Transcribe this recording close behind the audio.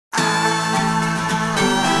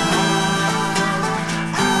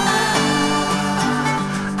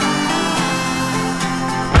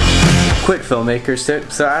quick filmmaker tip.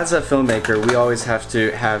 So as a filmmaker, we always have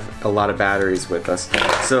to have a lot of batteries with us.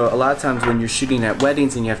 So a lot of times when you're shooting at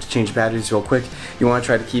weddings and you have to change batteries real quick, you want to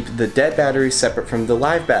try to keep the dead batteries separate from the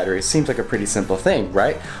live batteries. Seems like a pretty simple thing,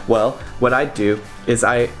 right? Well, what I do is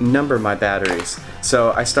I number my batteries.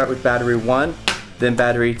 So I start with battery 1, then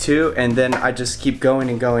battery 2, and then I just keep going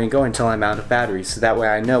and going and going until I'm out of batteries. So that way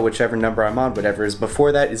I know whichever number I'm on, whatever is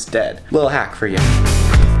before that is dead. Little hack for you.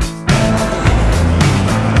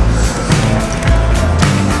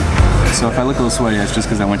 So if I look a little sweaty, that's just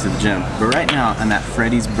because I went to the gym. But right now, I'm at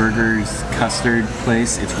Freddy's Burgers custard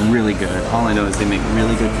place. It's really good. All I know is they make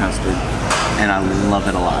really good custard, and I love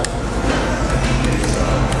it a lot.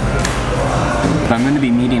 But I'm going to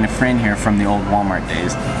be meeting a friend here from the old Walmart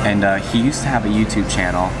days, and he used to have a YouTube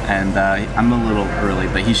channel, and I'm a little early,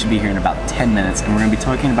 but he should be here in about 10 minutes, and we're going to be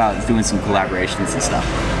talking about doing some collaborations and stuff.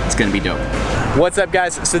 It's going to be dope. What's up,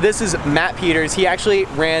 guys? So this is Matt Peters. He actually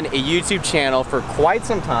ran a YouTube channel for quite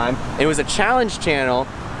some time. It was a challenge channel,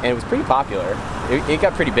 and it was pretty popular. It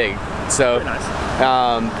got pretty big. So, very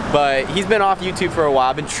nice. But he's been off YouTube for a while.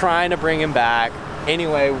 I've been trying to bring him back.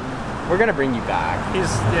 Anyway, we're gonna bring you back.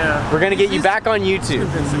 We're gonna get you back on YouTube.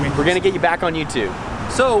 We're gonna get you back on YouTube.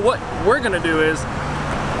 So what we're gonna do is,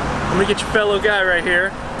 I'm gonna get your fellow guy right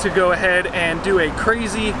here to go ahead and do a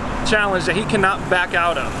crazy challenge that he cannot back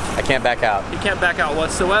out of. I can't back out. He can't back out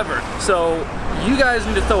whatsoever. So you guys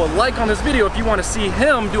need to throw a like on this video if you want to see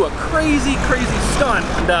him do a crazy stunt.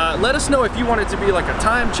 And let us know if you want it to be like a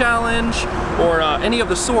time challenge or any of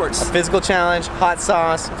the sorts. A physical challenge, hot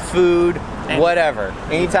sauce, food, whatever.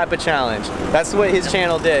 Any type of challenge. That's what his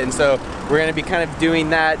channel did. And so we're going to be kind of doing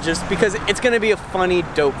that just because it's going to be a funny,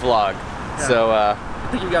 dope vlog. Yeah. So I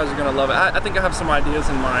think you guys are going to love it. I think I have some ideas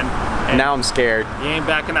in mind. Now I'm scared. You ain't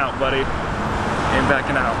backing out, buddy. You ain't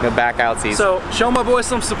backing out. No back outsies. So show my boy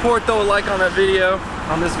some support, throw a like on that video,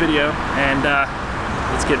 on this video, and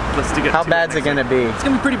let's get How bad's it gonna be? It's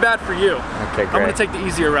gonna be pretty bad for you. Okay, great. I'm gonna take the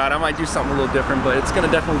easier route. I might do something a little different, but it's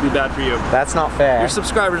gonna definitely be bad for you. That's not fair. Your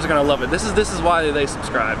subscribers are gonna love it. This is why they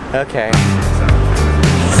subscribe. Okay.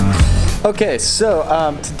 Okay, so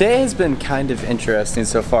today has been kind of interesting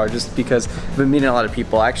so far just because I've been meeting a lot of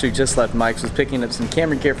people. I actually just left Mike's, was picking up some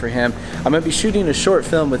camera gear for him. I'm going to be shooting a short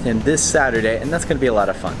film with him this Saturday, and that's going to be a lot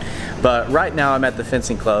of fun. But right now I'm at the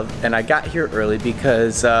fencing club, and I got here early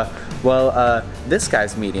because, this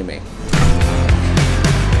guy's meeting me.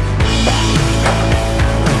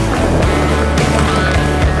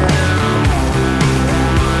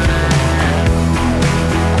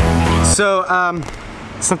 So,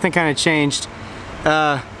 something kind of changed.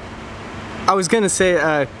 I was gonna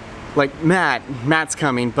say, like Matt's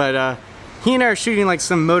coming, but he and I are shooting like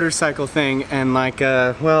some motorcycle thing, and like,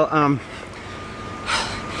 the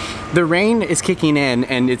rain is kicking in,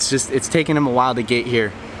 and it's taking him a while to get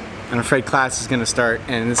here. I'm afraid class is gonna start,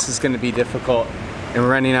 and this is gonna be difficult, and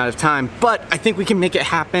we're running out of time. But I think we can make it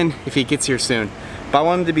happen if he gets here soon. But I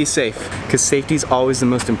want him to be safe, because safety is always the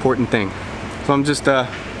most important thing. So I'm just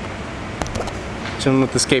chilling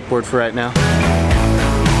with the skateboard for right now.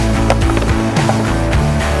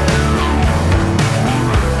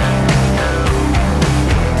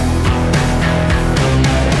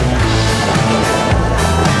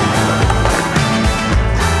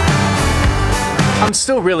 I'm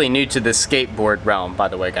still really new to the skateboard realm, by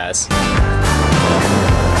the way, guys.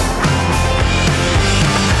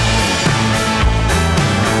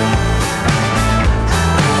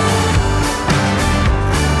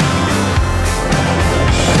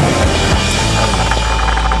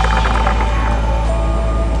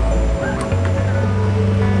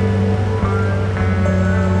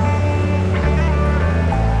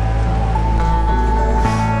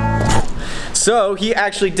 So he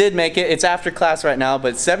actually did make it. It's after class right now, but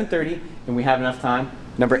it's 7:30 and we have enough time.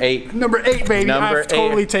 Number 8. Number 8, baby. Number I've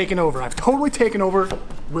totally taken over. I've totally taken over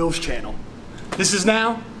Will's channel. This is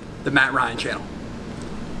now the Matt Ryan channel.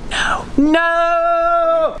 No.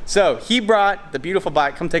 No! So he brought the beautiful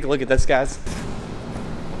bike. Come take a look at this, guys.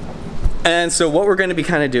 And so what we're going to be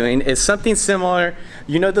kind of doing is something similar.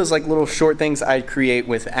 You know those like little short things I create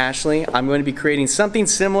with Ashley? I'm going to be creating something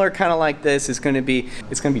similar, kind of like this. It's going to be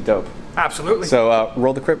dope. Absolutely. So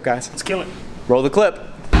roll the clip, guys. Let's kill it. Roll the clip.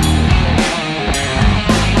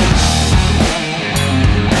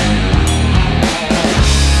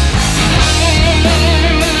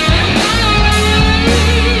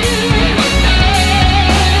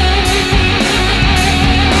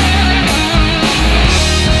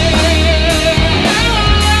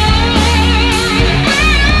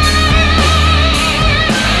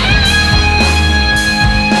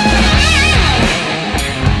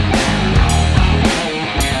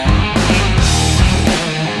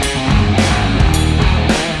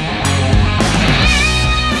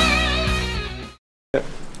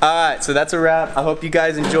 Alright, so that's a wrap. I hope you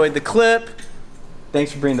guys enjoyed the clip.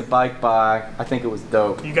 Thanks for bringing the bike by. I think it was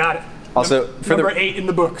dope. You got it. Also, for number 8 in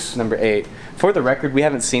the books. Number 8. For the record, we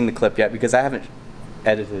haven't seen the clip yet because I haven't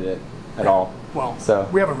edited it at all. Well, so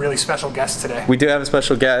we have a really special guest today. We do have a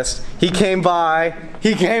special guest. He came by.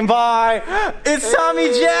 He came by. It's Tommy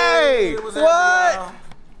J. What?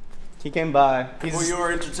 He came by. For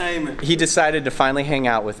your entertainment. He decided to finally hang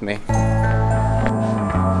out with me.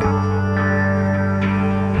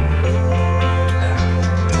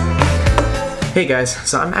 Hey guys,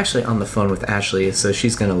 so I'm actually on the phone with Ashley, so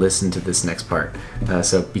she's gonna listen to this next part.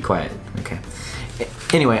 So be quiet, okay?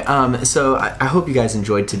 Anyway, so I hope you guys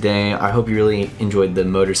enjoyed today. I hope you really enjoyed the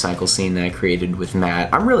motorcycle scene that I created with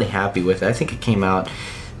Matt. I'm really happy with it. I think it came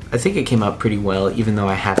out pretty well, even though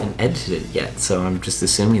I haven't edited it yet. So I'm just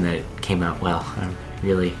assuming that it came out well. I'm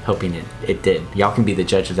really hoping it did. Y'all can be the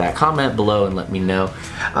judge of that. Comment below and let me know.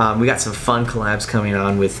 We got some fun collabs coming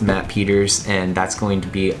on with Matt Peters, and that's going to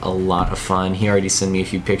be a lot of fun. He already sent me a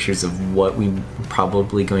few pictures of what we're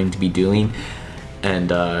probably going to be doing,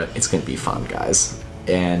 and it's going to be fun, guys.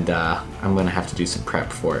 And I'm going to have to do some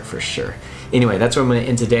prep for it for sure. Anyway, that's where I'm going to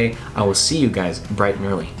end today. I will see you guys bright and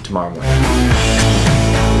early tomorrow morning.